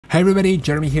Hi everybody,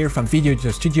 Jeremy here from Video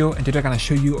Editor Studio, and today I'm going to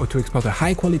show you how to export a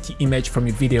high quality image from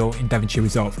your video in Davinci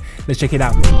Resolve. Let's check it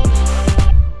out.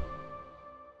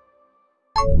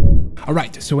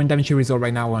 Alright, so in Davinci Resolve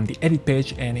right now on the edit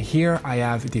page, and here I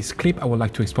have this clip. I would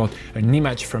like to export an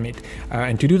image from it,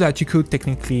 and to do that you could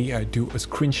technically do a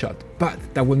screenshot, but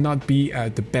that will not be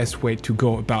the best way to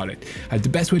go about it. The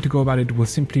best way to go about it will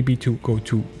simply be to go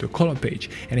to the color page,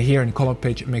 and here in color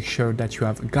page make sure that you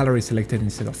have gallery selected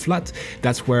instead of flat.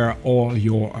 That's where all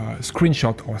your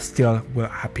screenshot or still will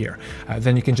appear.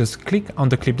 Then you can just click on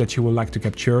the clip that you would like to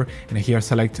capture, and here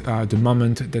select the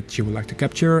moment that you would like to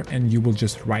capture, and you will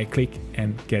just right click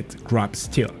and get grab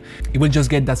still. It will just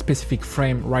get that specific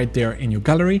frame right there in your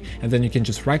gallery, and then you can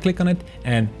just right click on it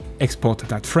and export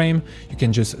that frame. You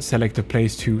can just select a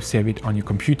place to save it on your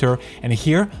computer, and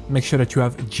here make sure that you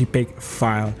have JPEG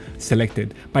file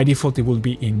selected. By default it will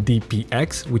be in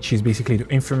DPX, which is basically the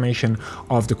information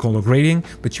of the color grading,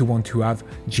 but you want to have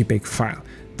JPEG file.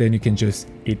 Then you can just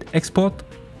hit export,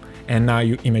 and now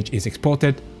your image is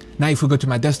exported. Now if we go to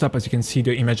my desktop, as you can see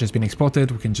the image has been exported.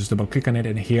 We can just double click on it,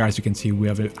 and here as you can see we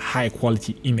have a high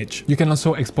quality image. You can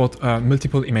also export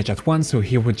multiple images at once, so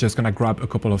here we're just gonna grab a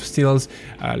couple of stills.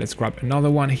 Let's grab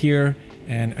another one here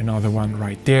and another one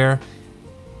right there.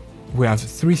 We have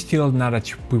 3 stills now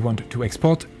that we want to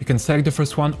export. You can select the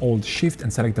first one, hold shift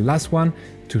and select the last one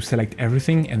to select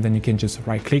everything, and then you can just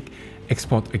right click,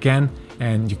 export again,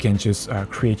 and you can just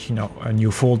create a new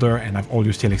folder and have all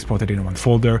your stills exported in one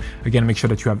folder. Again, make sure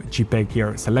that you have JPEG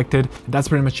here selected. That's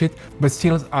pretty much it. But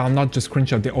stills are not just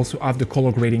screenshots, they also have the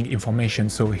color grading information.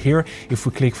 So here, if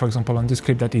we click for example on this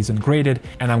clip that is ungraded,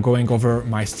 and I'm going over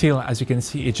my still, as you can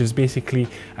see it just basically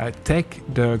take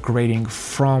the grading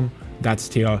from that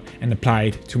still and apply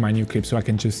it to my new clip. So I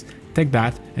can just take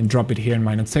that and drop it here in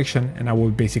my note section, and I will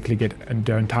basically get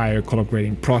the entire color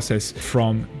grading process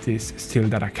from this still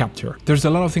that I capture. There's a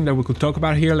lot of things that we could talk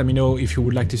about here. Let me know if you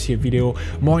would like to see a video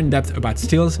more in depth about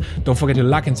stills. Don't forget to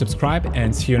like and subscribe,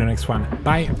 and see you in the next one.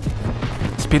 Bye!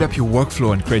 Speed up your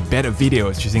workflow and create better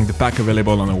videos using the pack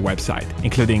available on our website,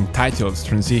 including titles,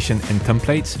 transition and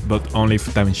templates, but only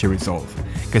for Davinci Resolve.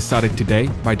 Get started today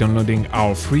by downloading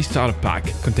our free starter pack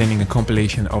containing a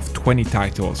compilation of 20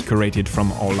 titles curated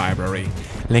from our library.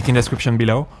 Link in the description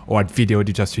below or at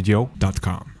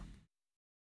videoeditorstudio.com.